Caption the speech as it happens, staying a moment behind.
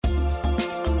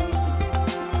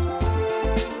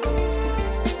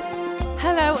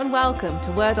and welcome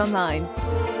to Word Online.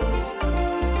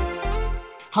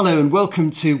 Hello and welcome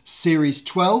to Series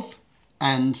 12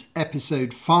 and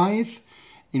Episode 5,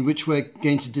 in which we're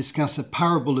going to discuss a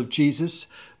parable of Jesus,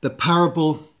 the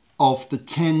parable of the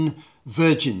 10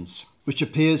 virgins, which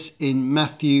appears in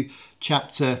Matthew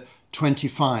chapter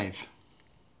 25.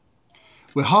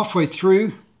 We're halfway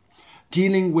through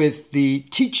dealing with the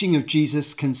teaching of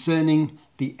Jesus concerning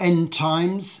the end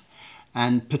times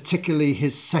and particularly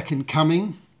his second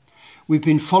coming. We've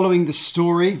been following the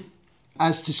story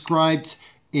as described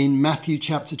in Matthew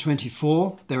chapter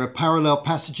 24. There are parallel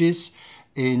passages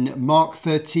in Mark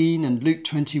 13 and Luke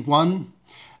 21,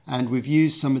 and we've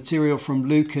used some material from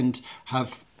Luke and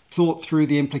have thought through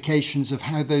the implications of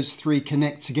how those three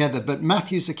connect together. But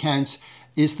Matthew's account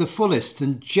is the fullest,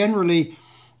 and generally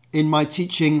in my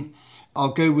teaching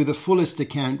I'll go with the fullest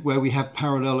account where we have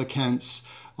parallel accounts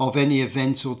of any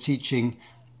event or teaching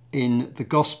in the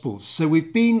Gospels. So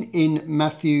we've been in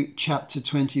Matthew chapter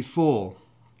 24.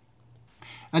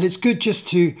 And it's good just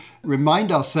to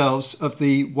remind ourselves of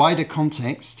the wider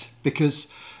context, because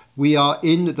we are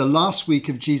in the last week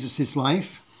of Jesus'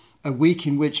 life, a week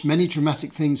in which many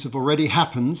dramatic things have already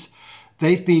happened.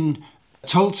 They've been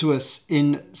told to us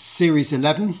in Series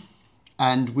 11,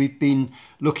 and we've been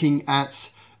looking at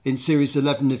in Series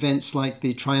 11 events like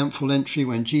the triumphal entry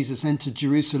when Jesus entered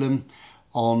Jerusalem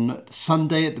on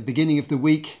Sunday at the beginning of the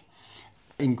week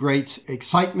in great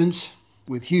excitement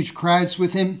with huge crowds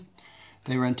with him.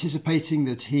 They were anticipating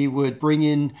that he would bring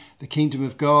in the kingdom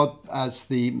of God as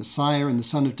the Messiah and the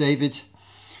Son of David.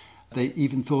 They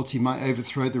even thought he might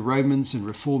overthrow the Romans and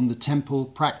reform the temple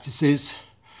practices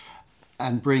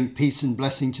and bring peace and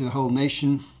blessing to the whole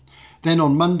nation. Then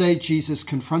on Monday, Jesus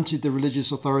confronted the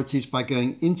religious authorities by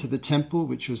going into the temple,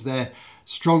 which was their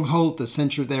stronghold, the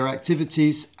center of their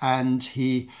activities, and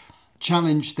he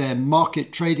challenged their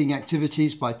market trading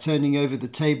activities by turning over the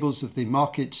tables of the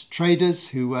market traders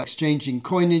who were exchanging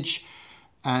coinage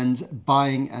and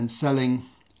buying and selling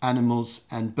animals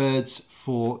and birds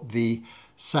for the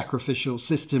sacrificial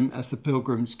system as the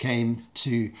pilgrims came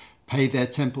to pay their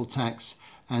temple tax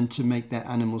and to make their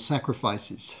animal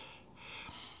sacrifices.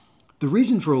 The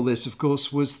reason for all this, of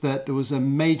course, was that there was a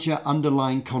major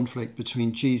underlying conflict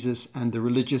between Jesus and the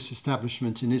religious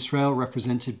establishment in Israel,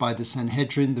 represented by the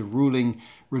Sanhedrin, the ruling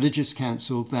religious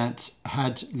council that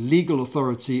had legal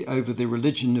authority over the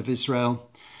religion of Israel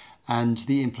and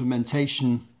the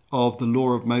implementation of the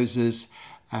law of Moses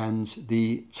and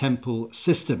the temple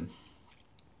system.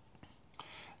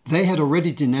 They had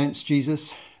already denounced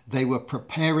Jesus. They were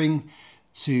preparing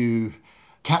to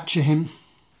capture him,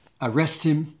 arrest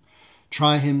him,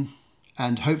 try him,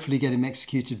 and hopefully get him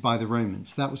executed by the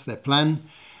Romans. That was their plan,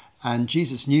 and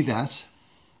Jesus knew that,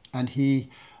 and he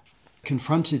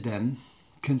confronted them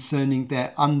concerning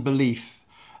their unbelief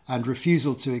and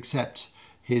refusal to accept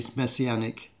his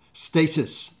messianic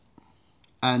status.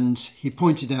 And he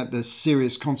pointed out the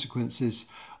serious consequences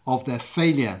of their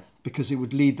failure, because it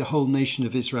would lead the whole nation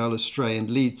of Israel astray and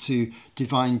lead to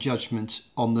divine judgment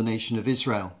on the nation of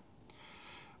Israel.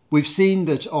 We've seen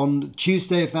that on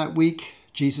Tuesday of that week,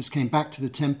 Jesus came back to the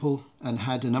temple and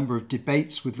had a number of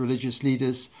debates with religious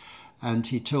leaders, and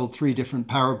he told 3 different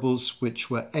parables which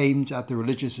were aimed at the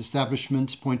religious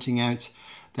establishment, pointing out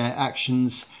their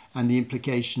actions and the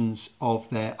implications of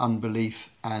their unbelief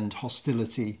and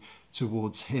hostility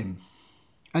towards him.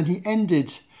 And he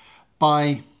ended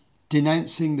by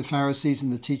denouncing the Pharisees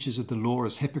and the teachers of the law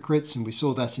as hypocrites, and we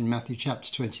saw that in Matthew chapter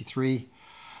 23.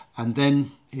 And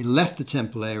then he left the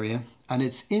temple area, and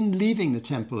it's in leaving the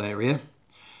temple area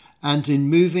and in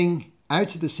moving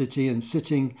out of the city and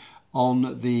sitting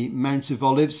on the Mount of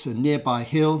Olives, a nearby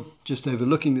hill just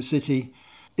overlooking the city.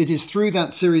 It is through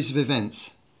that series of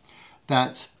events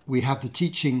that we have the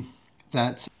teaching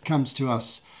that comes to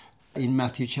us in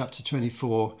Matthew chapter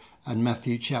 24 and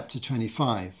Matthew chapter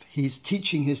 25. He's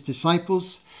teaching his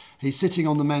disciples. He's sitting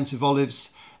on the Mount of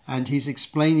Olives, and he's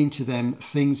explaining to them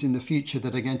things in the future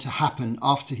that are going to happen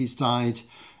after he's died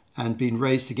and been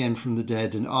raised again from the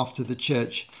dead and after the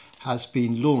church has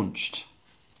been launched.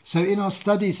 So in our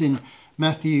studies in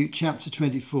Matthew chapter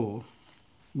 24,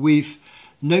 we've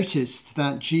noticed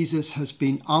that Jesus has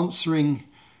been answering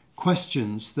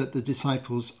questions that the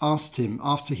disciples asked him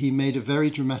after he made a very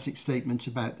dramatic statement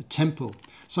about the temple.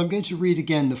 So I'm going to read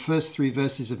again the first 3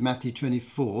 verses of Matthew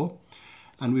 24.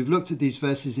 And we've looked at these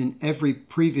verses in every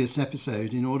previous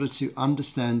episode in order to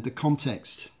understand the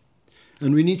context.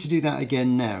 And we need to do that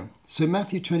again now. So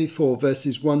Matthew 24,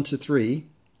 verses 1 to 3.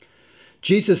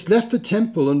 Jesus left the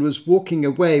temple and was walking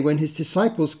away when his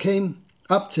disciples came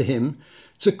up to him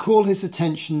to call his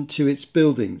attention to its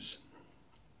buildings.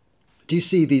 Do you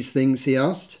see these things?" he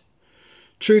asked.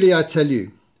 "Truly I tell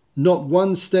you, not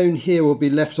one stone here will be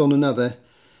left on another.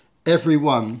 Every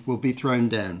one will be thrown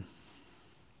down."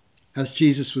 As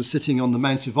Jesus was sitting on the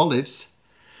Mount of Olives,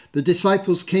 the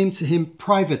disciples came to him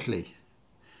privately.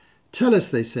 "Tell us,"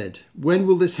 they said, "when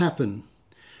will this happen?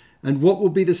 And what will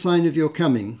be the sign of your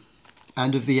coming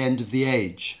and of the end of the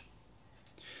age?"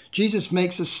 Jesus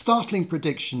makes a startling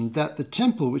prediction that the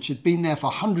temple, which had been there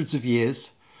for hundreds of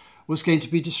years, was going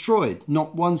to be destroyed,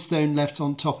 not one stone left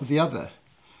on top of the other.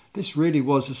 This really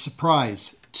was a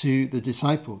surprise to the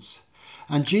disciples.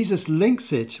 And Jesus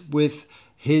links it with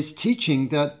his teaching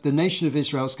that the nation of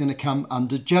Israel is going to come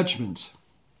under judgment.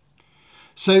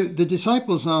 So the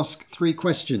disciples ask 3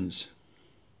 questions.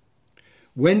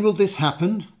 When will this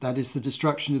happen? That is the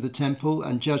destruction of the temple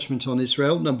and judgment on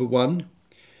Israel, number 1.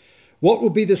 What will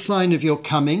be the sign of your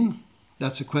coming?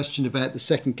 That's a question about the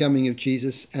second coming of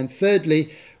Jesus. And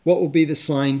thirdly, what will be the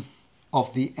sign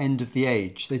of the end of the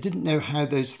age? They didn't know how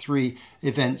those 3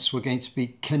 events were going to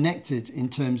be connected in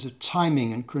terms of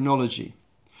timing and chronology.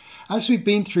 As we've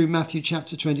been through Matthew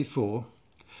chapter 24,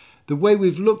 the way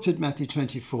we've looked at Matthew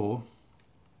 24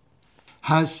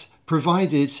 has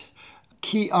provided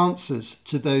key answers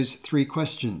to those 3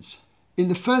 questions. In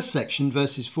the first section,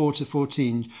 verses 4 to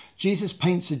 14, Jesus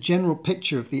paints a general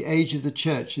picture of the age of the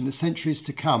church in the centuries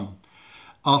to come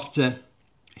after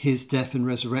his death and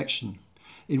resurrection,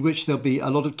 in which there'll be a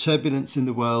lot of turbulence in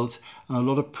the world and a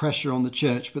lot of pressure on the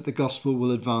church, but the gospel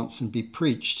will advance and be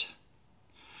preached.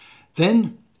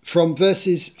 Then, from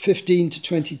verses 15 to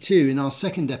 22 in our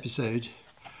second episode,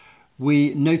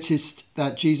 we noticed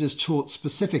that Jesus taught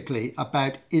specifically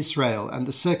about Israel and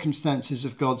the circumstances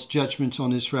of God's judgment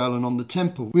on Israel and on the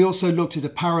temple. We also looked at a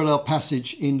parallel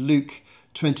passage in Luke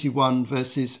 21,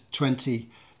 verses 20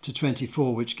 to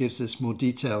 24, which gives us more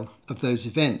detail of those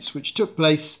events, which took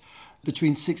place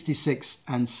between 66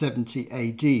 and 70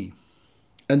 AD.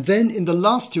 And then in the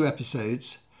last 2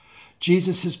 episodes,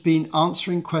 Jesus has been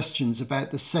answering questions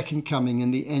about the second coming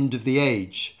and the end of the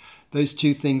age. Those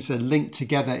 2 things are linked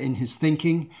together in his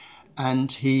thinking, and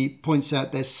he points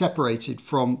out they're separated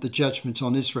from the judgment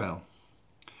on Israel.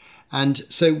 And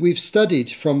so we've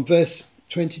studied from verse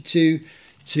 22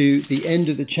 to the end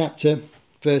of the chapter,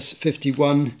 verse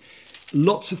 51,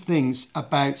 lots of things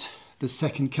about the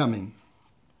second coming.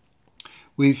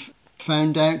 We've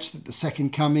found out that the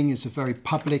second coming is a very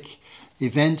public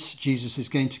event. Jesus is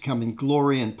going to come in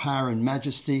glory and power and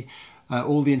majesty.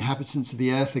 All the inhabitants of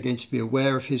the earth are going to be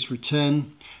aware of his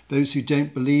return. Those who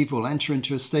don't believe will enter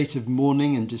into a state of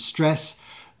mourning and distress.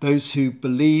 Those who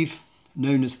believe,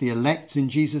 known as the elect in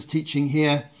Jesus' teaching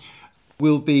here,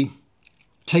 will be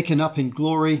taken up in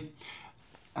glory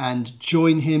and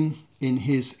join him in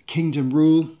his kingdom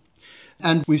rule.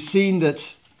 And we've seen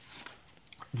that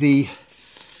the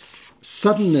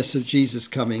suddenness of Jesus'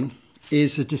 coming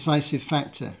is a decisive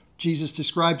factor. Jesus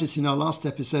described it in our last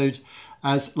episode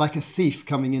as like a thief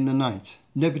coming in the night.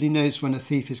 Nobody knows when a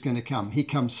thief is going to come. He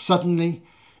comes suddenly,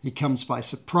 he comes by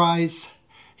surprise,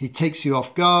 he takes you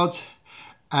off guard,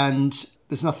 and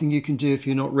there's nothing you can do if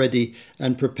you're not ready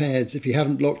and prepared. If you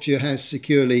haven't locked your house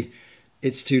securely,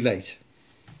 it's too late.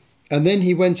 And then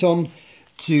he went on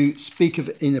to speak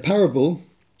of in a parable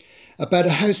about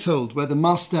a household where the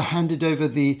master handed over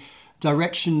the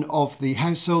direction of the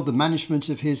household, the management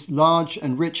of his large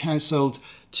and rich household,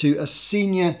 to a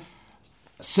senior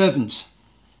servant.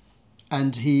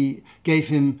 And he gave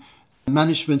him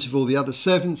management of all the other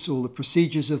servants, all the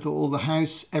procedures of all the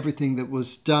house, everything that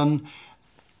was done.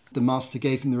 The master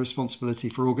gave him the responsibility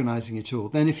for organising it all.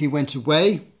 Then if he went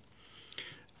away,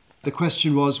 the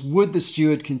question was, would the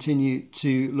steward continue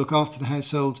to look after the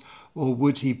household, or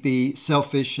would he be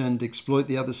selfish and exploit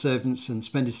the other servants and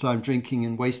spend his time drinking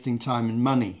and wasting time and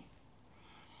money?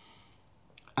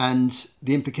 And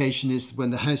the implication is that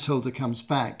when the householder comes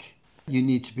back, you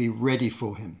need to be ready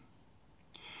for him.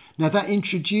 Now that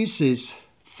introduces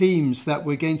themes that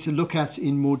we're going to look at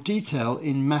in more detail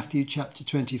in Matthew chapter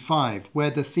 25, where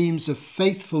the themes of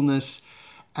faithfulness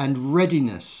and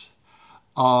readiness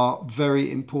are very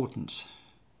important.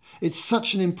 It's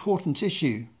such an important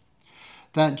issue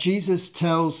that Jesus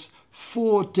tells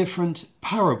 4 different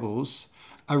parables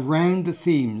around the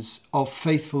themes of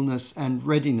faithfulness and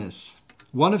readiness.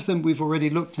 One of them we've already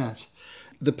looked at,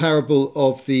 the parable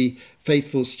of the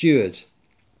faithful steward,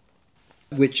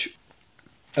 which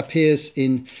appears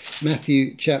in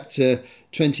Matthew chapter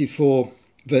 24,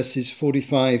 verses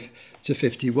 45 to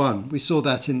 51. We saw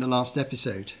that in the last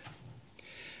episode.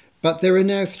 But there are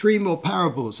now 3 more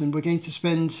parables, and we're going to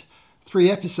spend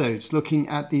 3 episodes looking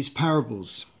at these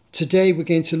parables. Today we're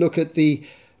going to look at the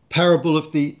parable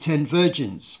of the 10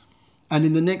 virgins. And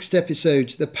in the next episode,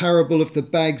 the parable of the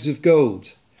bags of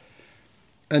gold.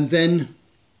 And then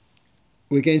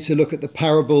we're going to look at the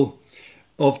parable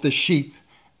of the sheep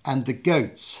and the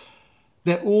goats.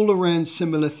 They're all around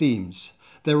similar themes.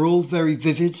 They're all very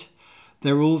vivid.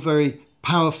 They're all very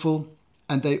powerful.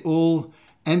 And they all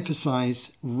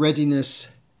emphasize readiness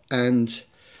and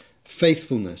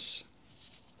faithfulness.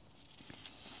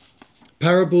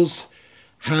 Parables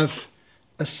have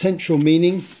a central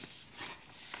meaning,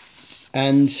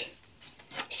 and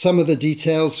some of the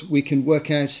details we can work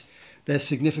out their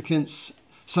significance.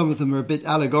 Some of them are a bit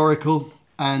allegorical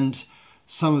and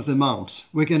some of them aren't.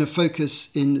 We're going to focus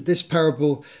in this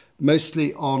parable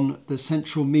mostly on the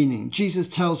central meaning. Jesus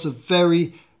tells a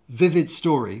very vivid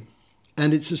story,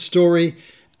 and it's a story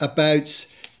about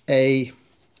a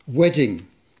wedding.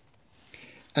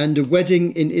 And a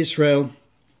wedding in Israel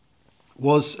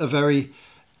was a very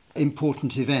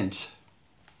important event.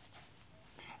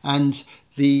 And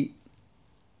the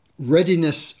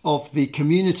readiness of the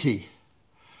community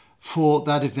for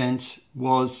that event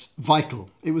was vital.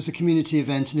 It was a community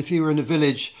event, and if you were in a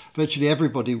village, virtually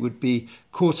everybody would be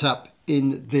caught up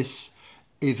in this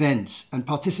event and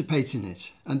participate in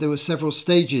it. And there were several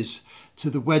stages to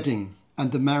the wedding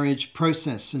and the marriage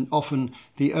process, and often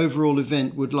the overall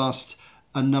event would last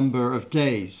a number of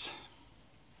days.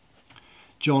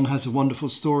 John has a wonderful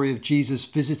story of Jesus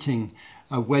visiting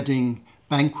a wedding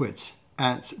banquet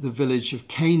at the village of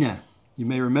Cana. You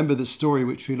may remember the story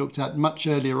which we looked at much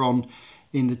earlier on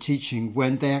in the teaching,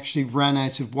 when they actually ran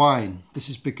out of wine. This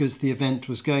is because the event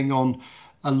was going on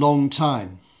a long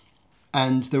time,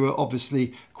 and there were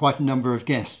obviously quite a number of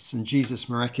guests, and Jesus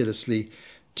miraculously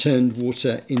turned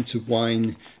water into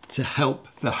wine to help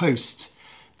the host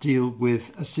deal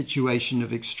with a situation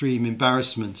of extreme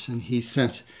embarrassment, and he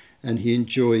sat and he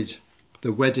enjoyed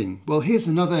the wedding. Well, here's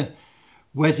another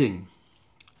wedding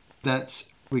that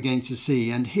we're going to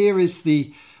see, and here is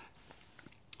the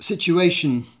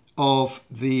situation of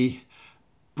the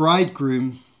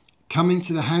bridegroom coming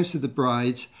to the house of the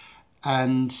bride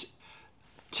and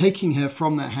taking her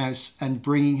from that house and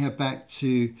bringing her back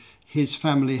to his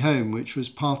family home, which was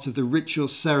part of the ritual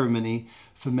ceremony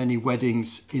for many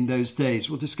weddings in those days.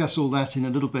 We'll discuss all that in a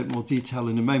little bit more detail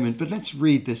in a moment, but let's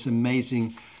read this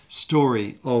amazing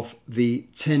story of the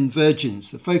 10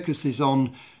 virgins. The focus is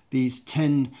on these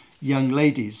 10 young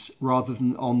ladies rather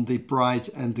than on the bride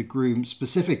and the groom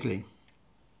specifically.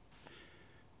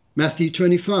 Matthew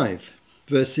 25,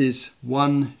 verses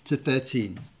 1 to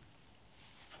 13.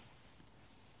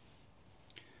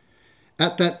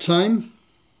 At that time,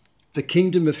 the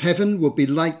kingdom of heaven will be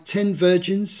like 10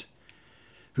 virgins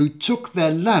who took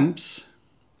their lamps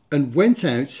and went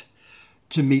out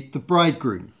to meet the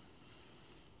bridegroom.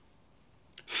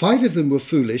 5 of them were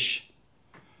foolish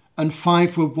and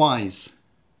 5 were wise.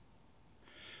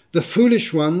 The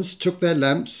foolish ones took their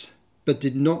lamps but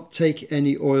did not take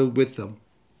any oil with them.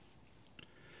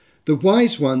 The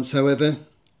wise ones, however,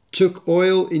 took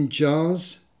oil in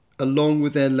jars along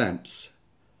with their lamps.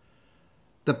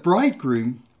 The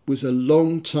bridegroom was a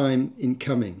long time in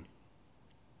coming,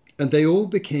 and they all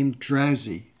became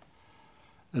drowsy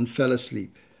and fell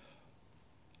asleep.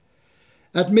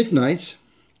 At midnight,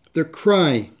 the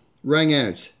cry rang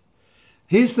out,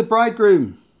 "Here's the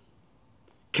bridegroom!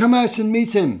 Come out and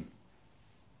meet him!"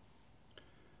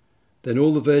 Then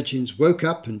all the virgins woke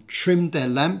up and trimmed their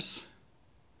lamps.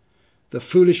 The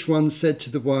foolish ones said to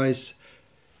the wise,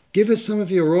 "Give us some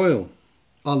of your oil.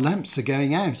 Our lamps are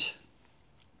going out."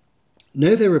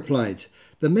 "No," they replied,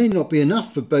 "there may not be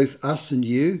enough for both us and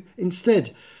you.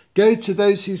 Instead, go to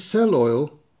those who sell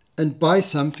oil and buy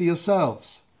some for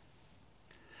yourselves."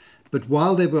 But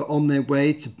while they were on their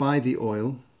way to buy the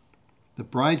oil, the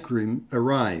bridegroom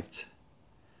arrived.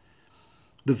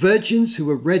 The virgins who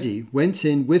were ready went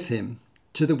in with him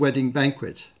to the wedding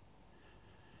banquet,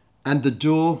 and the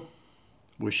door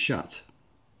was shut.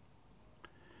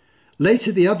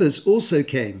 Later the others also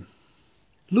came.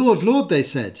 "Lord, Lord," they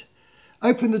said,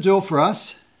 "open the door for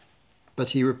us." But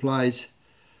he replied,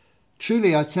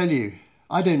 "Truly I tell you,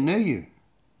 I don't know you.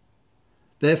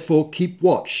 Therefore keep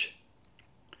watch,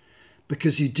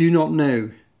 because you do not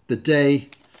know the day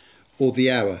or the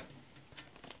hour."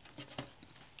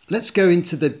 Let's go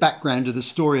into the background of the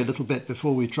story a little bit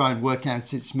before we try and work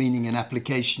out its meaning and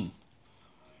application.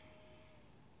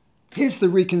 Here's the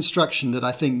reconstruction that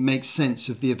I think makes sense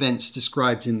of the events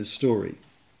described in the story.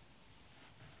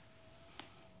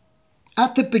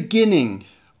 At the beginning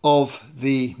of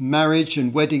the marriage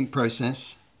and wedding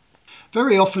process,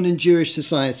 very often in Jewish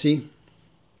society,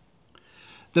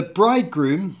 the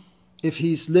bridegroom, if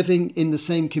he's living in the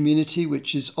same community,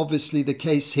 which is obviously the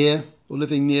case here, or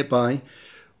living nearby,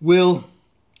 will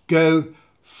go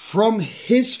from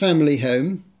his family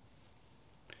home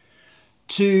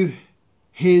to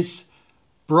his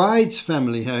bride's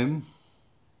family home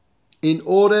in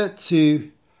order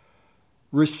to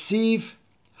receive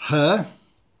her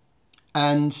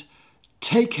and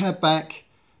take her back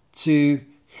to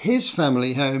his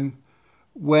family home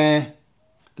where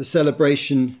the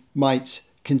celebration might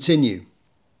continue.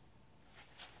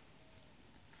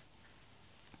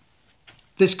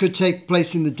 This could take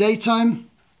place in the daytime.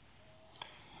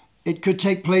 It could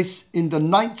take place in the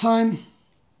nighttime.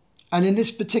 And in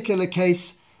this particular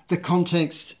case, the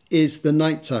context is the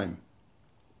nighttime.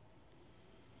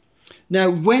 Now,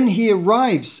 when he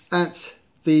arrives at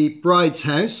the bride's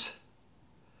house,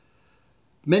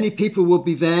 many people will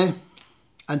be there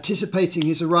anticipating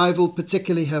his arrival,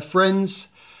 particularly her friends,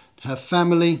 her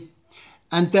family,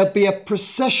 and there'll be a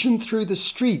procession through the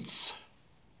streets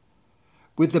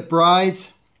with the bride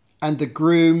and the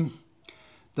groom,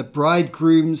 the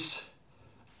bridegroom's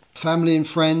family and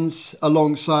friends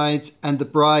alongside, and the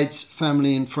bride's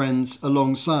family and friends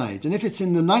alongside. And if it's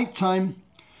in the nighttime,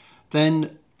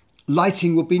 then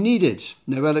lighting will be needed.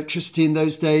 No electricity in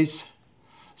those days,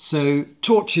 so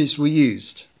torches were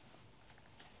used.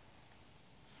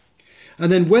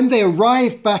 And then when they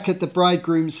arrive back at the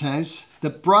bridegroom's house, the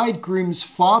bridegroom's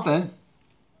father,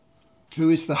 who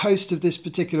is the host of this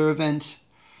particular event,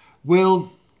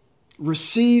 will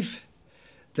receive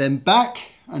them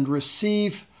back and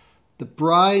receive the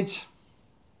bride,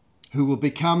 who will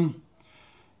become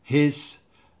his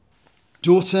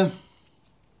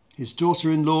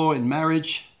daughter-in-law in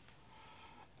marriage,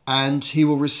 and he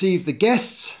will receive the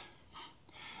guests,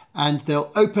 and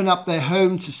they'll open up their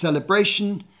home to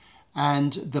celebration,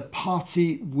 and the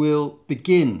party will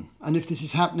begin. And if this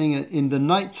is happening in the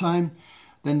nighttime,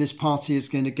 then this party is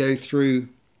going to go through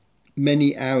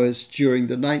many hours during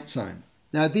the nighttime.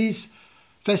 Now, these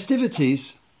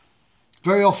festivities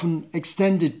very often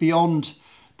extended beyond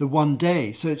the one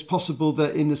day. So it's possible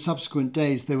that in the subsequent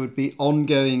days there would be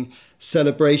ongoing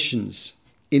celebrations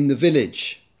in the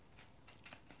village.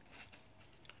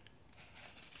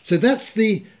 So that's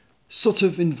the sort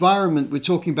of environment we're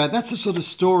talking about. That's the sort of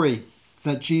story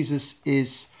that Jesus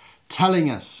is telling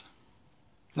us.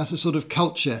 That's the sort of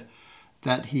culture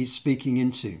that he's speaking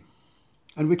into.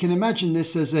 And we can imagine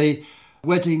this as a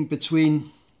wedding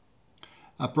between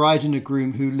a bride and a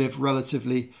groom who live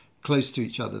relatively close to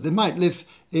each other. They might live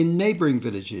in neighbouring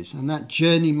villages, and that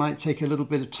journey might take a little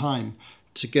bit of time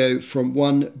to go from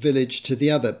one village to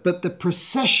the other. But the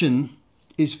procession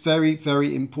is very,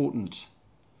 very important.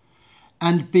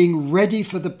 And being ready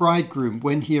for the bridegroom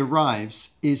when he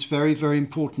arrives is very, very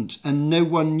important. And no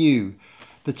one knew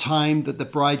the time that the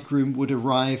bridegroom would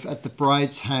arrive at the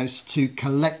bride's house to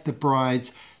collect the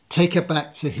bride, take her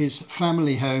back to his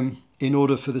family home in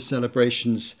order for the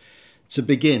celebrations to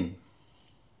begin.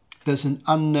 There's an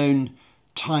unknown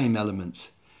time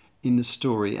element in the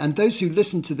story. And those who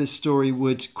listen to this story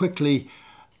would quickly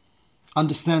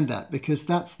understand that, because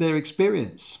that's their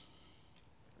experience.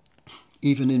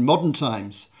 Even in modern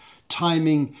times,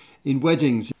 timing in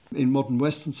weddings in modern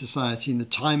Western society, and the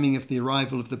timing of the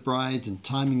arrival of the bride and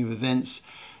timing of events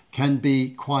can be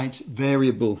quite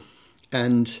variable.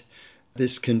 And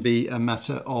this can be a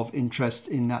matter of interest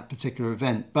in that particular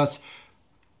event. But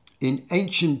in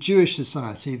ancient Jewish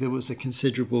society, there was a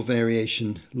considerable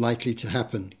variation likely to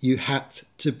happen. You had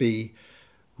to be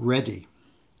ready.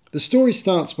 The story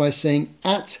starts by saying,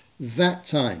 at that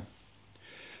time.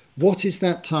 What is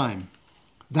that time?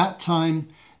 That time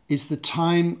is the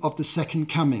time of the second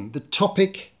coming. The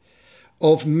topic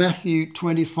of Matthew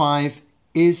 25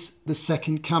 is the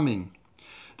second coming.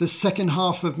 The second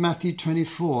half of Matthew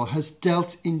 24 has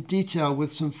dealt in detail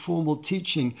with some formal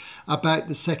teaching about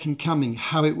the second coming,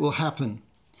 how it will happen,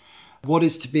 what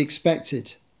is to be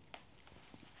expected.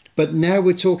 But now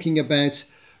we're talking about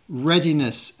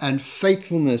readiness and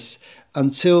faithfulness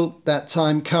until that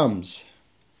time comes.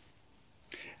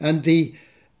 And the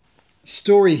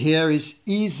story here is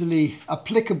easily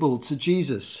applicable to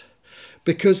Jesus,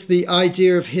 because the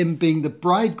idea of him being the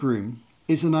bridegroom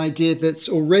is an idea that's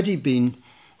already been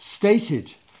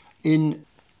stated in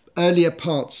earlier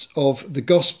parts of the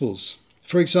Gospels.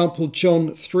 For example,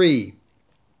 John 3,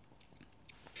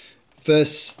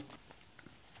 verse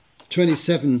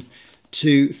 27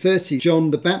 to 30,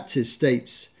 John the Baptist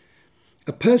states,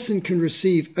 "A person can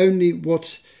receive only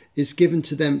what is given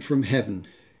to them from heaven.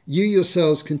 You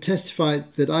yourselves can testify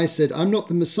that I said, I'm not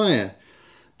the Messiah,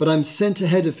 but I'm sent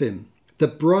ahead of him. The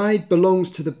bride belongs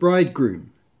to the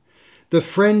bridegroom. The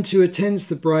friend who attends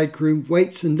the bridegroom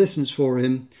waits and listens for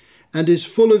him and is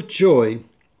full of joy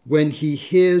when he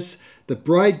hears the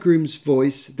bridegroom's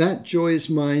voice. That joy is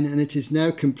mine, and it is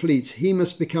now complete. He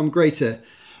must become greater,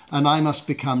 and I must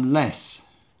become less.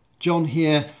 John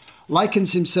here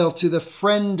likens himself to the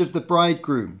friend of the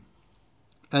bridegroom.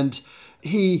 And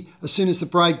he, as soon as the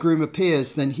bridegroom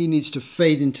appears, then he needs to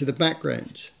fade into the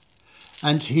background.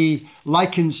 And he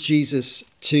likens Jesus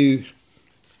to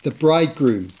the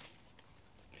bridegroom.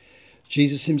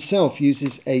 Jesus himself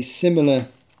uses a similar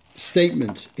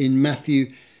statement in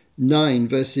Matthew 9,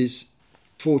 verses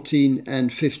 14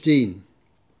 and 15.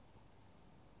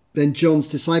 Then John's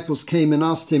disciples came and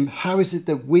asked him, "How is it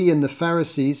that we and the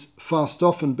Pharisees fast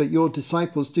often, but your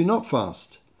disciples do not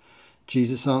fast?"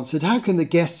 Jesus answered, "How can the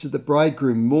guests of the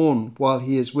bridegroom mourn while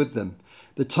he is with them?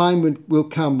 The time will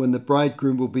come when the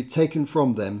bridegroom will be taken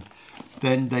from them,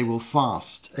 then they will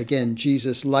fast." Again,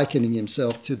 Jesus likening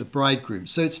himself to the bridegroom.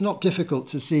 So it's not difficult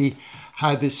to see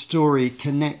how this story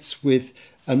connects with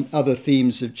other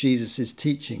themes of Jesus'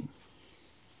 teaching.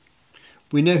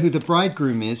 We know who the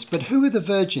bridegroom is, but who are the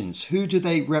virgins? Who do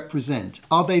they represent?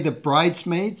 Are they the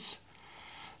bridesmaids?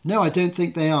 No, I don't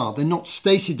think they are. They're not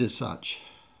stated as such.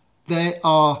 They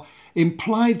are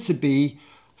implied to be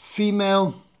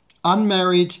female,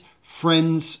 unmarried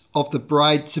friends of the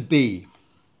bride-to-be.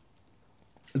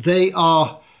 They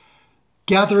are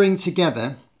gathering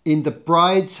together in the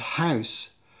bride's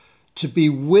house to be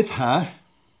with her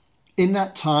in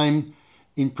that time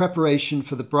in preparation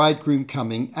for the bridegroom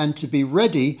coming, and to be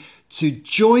ready to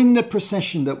join the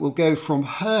procession that will go from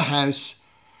her house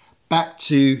back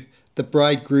to the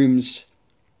bridegroom's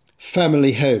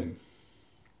family home.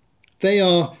 They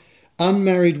are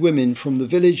unmarried women from the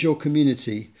village or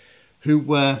community who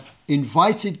were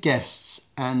invited guests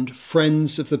and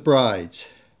friends of the bride.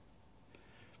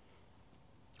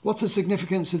 What's the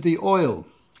significance of the oil?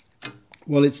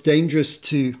 Well, it's dangerous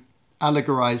to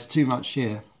allegorize too much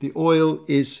here. The oil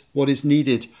is what is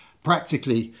needed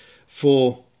practically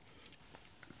for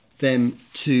them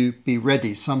to be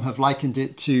ready. Some have likened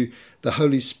it to the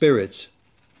Holy Spirit,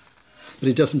 but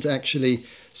it doesn't actually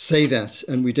say that,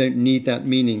 and we don't need that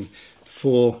meaning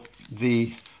for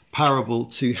the parable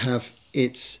to have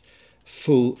its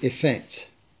full effect.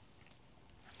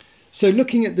 So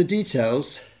looking at the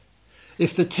details,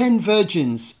 if the 10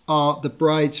 virgins are the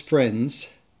bride's friends,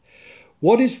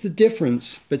 what is the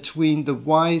difference between the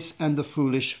wise and the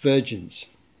foolish virgins?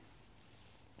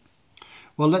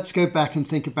 Well, let's go back and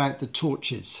think about the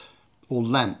torches or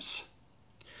lamps.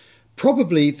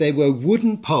 Probably they were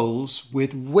wooden poles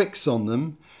with wicks on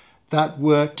them that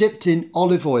were dipped in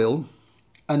olive oil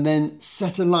and then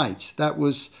set alight. That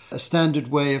was a standard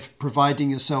way of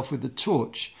providing yourself with a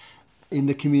torch in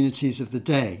the communities of the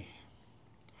day.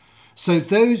 So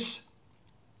those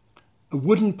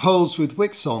wooden poles with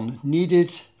wicks on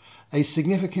needed a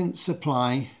significant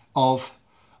supply of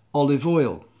olive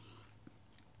oil.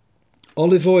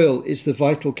 Olive oil is the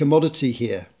vital commodity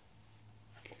here.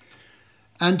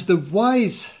 And the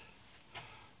wise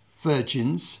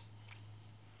virgins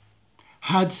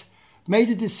had made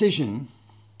a decision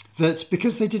that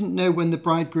because they didn't know when the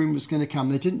bridegroom was going to come,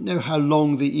 they didn't know how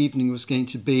long the evening was going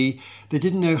to be, they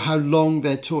didn't know how long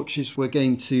their torches were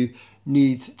going to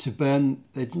need to burn,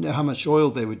 they didn't know how much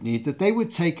oil they would need, that they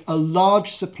would take a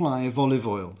large supply of olive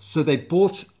oil. So they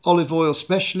bought olive oil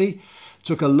specially,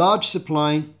 took a large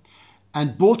supply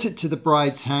and brought it to the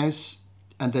bride's house,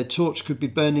 and their torch could be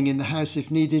burning in the house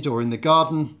if needed or in the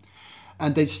garden,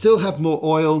 and they'd still have more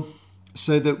oil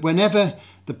so that whenever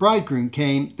the bridegroom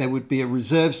came, there would be a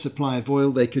reserve supply of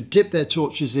oil. They could dip their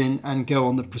torches in and go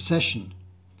on the procession.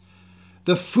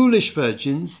 The foolish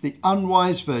virgins, the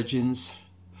unwise virgins,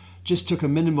 just took a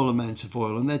minimal amount of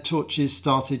oil and their torches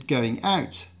started going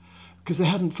out because they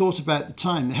hadn't thought about the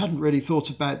time. They hadn't really thought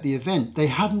about the event. They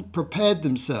hadn't prepared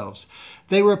themselves.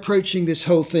 They were approaching this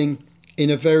whole thing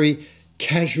in a very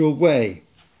casual way.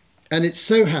 And it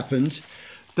so happened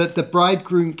that the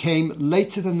bridegroom came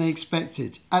later than they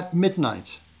expected, at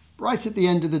midnight, right at the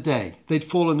end of the day. They'd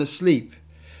fallen asleep.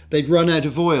 They'd run out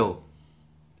of oil.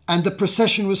 And the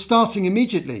procession was starting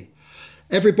immediately.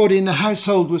 Everybody in the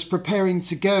household was preparing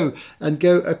to go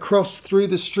across through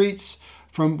the streets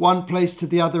from one place to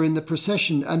the other in the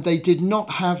procession, and they did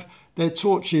not have their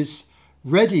torches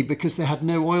ready because they had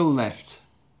no oil left.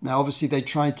 Now, obviously, they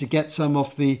tried to get some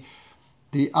off the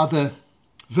other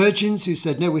virgins who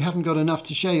said, no, we haven't got enough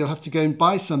to share, you'll have to go and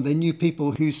buy some. They knew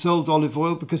people who sold olive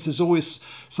oil because there's always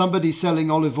somebody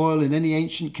selling olive oil in any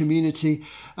ancient community,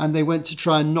 and they went to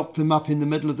try and knock them up in the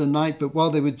middle of the night. But while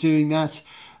they were doing that,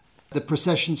 the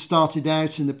procession started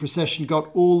out, and the procession got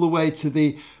all the way to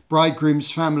the bridegroom's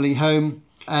family home,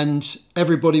 and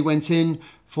everybody went in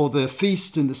for the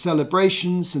feast and the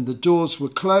celebrations, and the doors were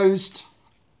closed.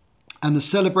 And the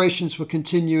celebrations were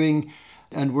continuing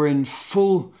and were in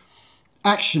full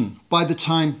action by the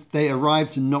time they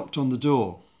arrived and knocked on the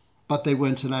door. But they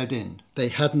weren't allowed in. They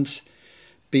hadn't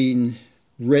been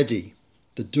ready.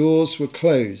 The doors were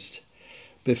closed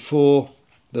before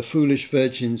the foolish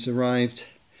virgins arrived,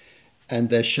 and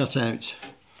they're shut out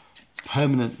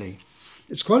permanently.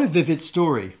 It's quite a vivid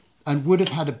story and would have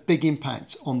had a big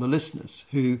impact on the listeners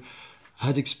who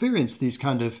had experienced these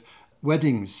kind of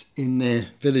weddings in their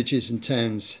villages and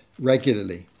towns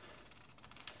regularly.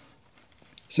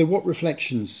 So what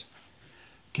reflections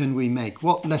can we make?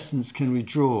 What lessons can we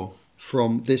draw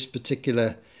from this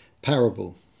particular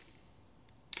parable?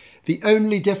 The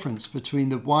only difference between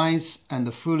the wise and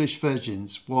the foolish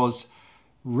virgins was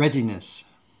readiness.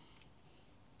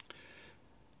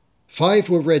 5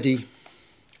 were ready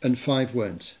and 5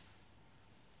 weren't.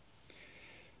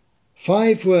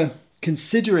 5 were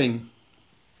considering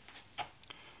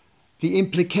the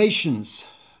implications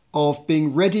of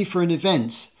being ready for an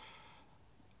event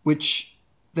which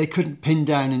they couldn't pin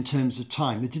down in terms of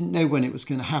time. They didn't know when it was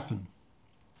going to happen.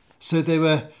 So they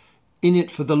were in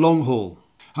it for the long haul.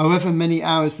 However many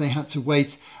hours they had to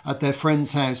wait at their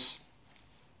friend's house,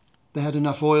 they had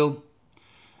enough oil.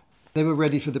 They were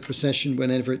ready for the procession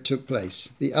whenever it took place.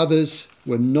 The others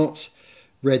were not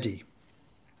ready.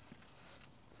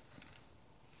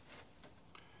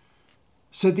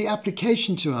 So the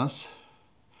application to us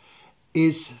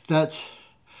is that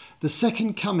the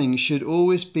second coming should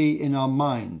always be in our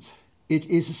minds. It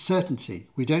is a certainty.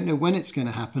 We don't know when it's going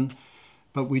to happen,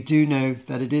 but we do know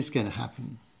that it is going to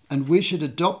happen. And we should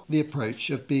adopt the approach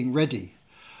of being ready,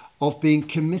 of being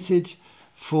committed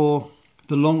for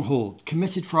the long haul,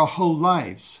 committed for our whole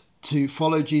lives to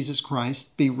follow Jesus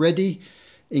Christ, be ready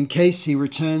in case he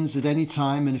returns at any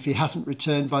time. And if he hasn't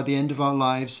returned by the end of our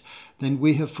lives, then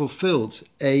we have fulfilled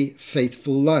a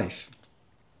faithful life.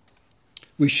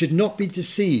 We should not be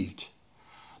deceived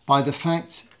by the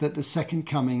fact that the second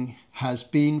coming has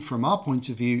been, from our point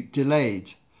of view,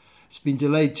 delayed. It's been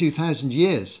delayed 2,000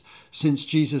 years since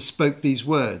Jesus spoke these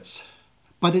words.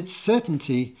 But its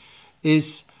certainty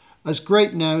is as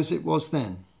great now as it was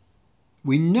then.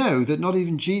 We know that not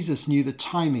even Jesus knew the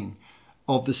timing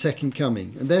of the second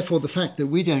coming. And therefore the fact that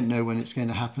we don't know when it's going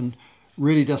to happen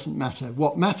really doesn't matter.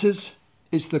 What matters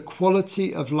is the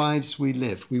quality of lives we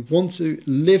live. We want to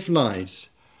live lives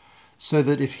so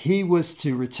that if he was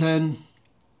to return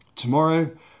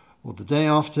tomorrow or the day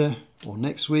after or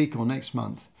next week or next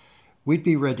month, we'd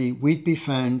be ready, we'd be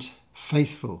found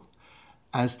faithful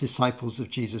as disciples of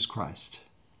Jesus Christ.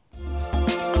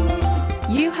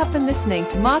 You have been listening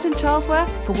to Martin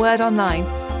Charlesworth for Word Online.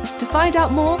 To find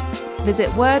out more, visit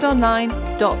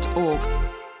wordonline.org.